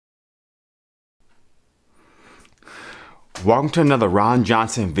Welcome to another Ron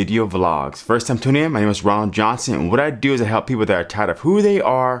Johnson video vlogs. First time tuning in, my name is Ron Johnson, and what I do is I help people that are tired of who they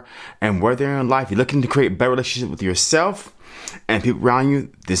are and where they're in life. You're looking to create a better relationship with yourself and people around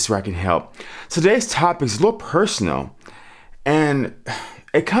you. This is where I can help. So today's topic is a little personal, and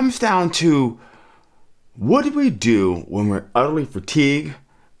it comes down to what do we do when we're utterly fatigued,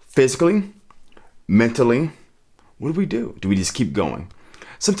 physically, mentally? What do we do? Do we just keep going?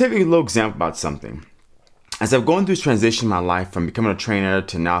 So I'm taking a little example about something. As I've gone through this transition in my life from becoming a trainer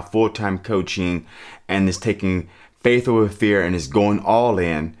to now full-time coaching and just taking faith over fear and just going all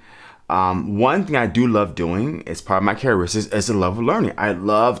in, one thing I do love doing as part of my characteristics is the love of learning. I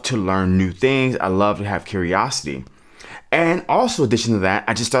love to learn new things. I love to have curiosity. And also in addition to that,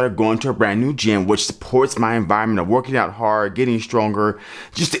 I just started going to a brand new gym which supports my environment of working out hard, getting stronger.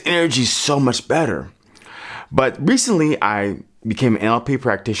 Just the energy is so much better. But recently I became an NLP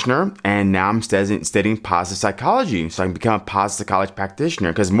practitioner, and now I'm studying positive psychology, so I can become a positive psychology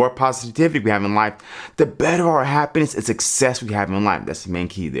practitioner, because the more positivity we have in life, the better our happiness and success we have in life. That's the main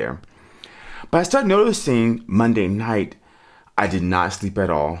key there. But I started noticing Monday night, I did not sleep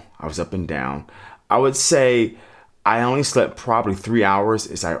at all. I was up and down. I would say I only slept probably 3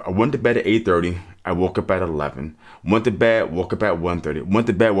 hours. I went to bed at 8:30. I woke up at 11. Went to bed, woke up at 1:30. Went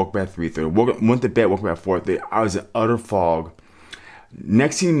to bed, woke up at 3:30. Went to bed, woke up at 4:30. I was in utter fog.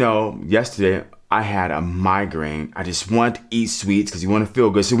 Next thing you know, yesterday I had a migraine. I just want to eat sweets because you want to feel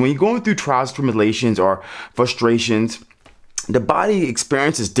good. So when you're going through trials, tribulations, or frustrations, the body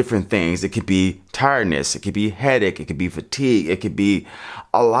experiences different things. It could be tiredness, it could be headache, it could be fatigue, it could be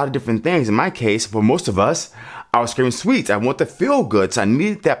a lot of different things. In my case, for most of us, I was craving sweets. I want to feel good. So I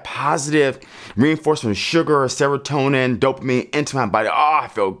needed that positive reinforcement of sugar, serotonin, dopamine into my body. Oh, I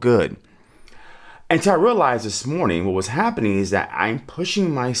felt good. Until I realized this morning what was happening is that I'm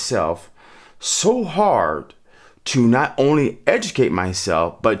pushing myself so hard to not only educate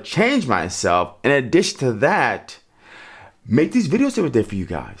myself, but change myself. In addition to that, make these videos every day for you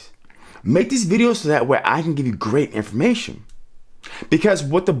guys. Make these videos so that way I can give you great information. Because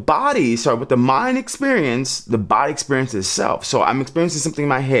what the mind experiences, the body experiences itself. So I'm experiencing something in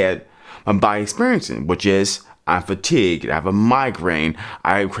my head, my body experiencing, which is I'm fatigued, I have a migraine,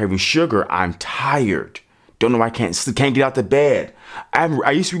 I'm craving sugar, I'm tired, don't know why I can't sleep, can't get out of bed. I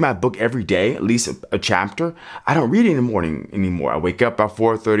used to read my book every day, at least a chapter. I don't read it in the morning anymore. I wake up at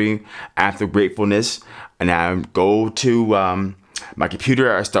 4:30 after gratefulness, and I go to my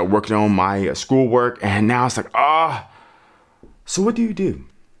computer, I start working on my schoolwork, and now it's like, So what do you do?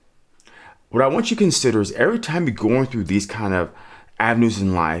 What I want you to consider is every time you're going through these kind of avenues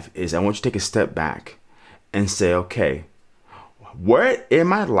in life is I want you to take a step back and say, okay, where in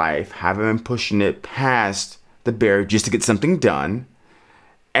my life have I been pushing it past the barrier just to get something done?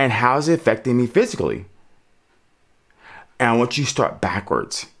 And how is it affecting me physically? And I want you to start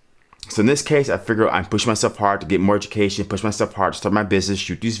backwards. So in this case, I figure I'm pushing myself hard to get more education, push myself hard to start my business,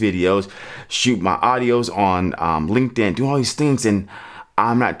 shoot these videos, shoot my audios on LinkedIn, doing all these things, and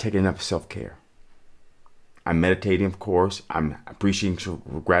I'm not taking enough self-care. I'm meditating, of course. I'm appreciating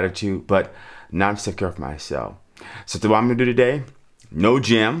gratitude, but not self-care for myself. So what I'm going to do today, no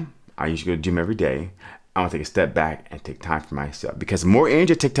gym. I usually go to the gym every day. I'm going to take a step back and take time for myself. Because the more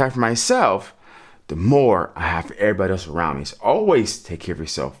energy I take time for myself, the more I have for everybody else around me. So always take care of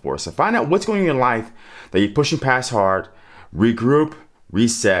yourself first. So find out what's going on in your life that you're pushing past hard, regroup,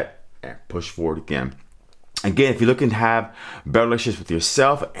 reset, and push forward again. Again, if you're looking to have better relationships with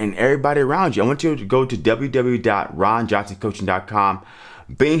yourself and everybody around you, I want you to go to www.ronjohnsoncoaching.com,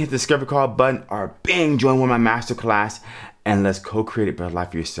 hit the discovery call button, or join one of my masterclass, and let's co-create a better life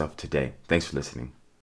for yourself today. Thanks for listening.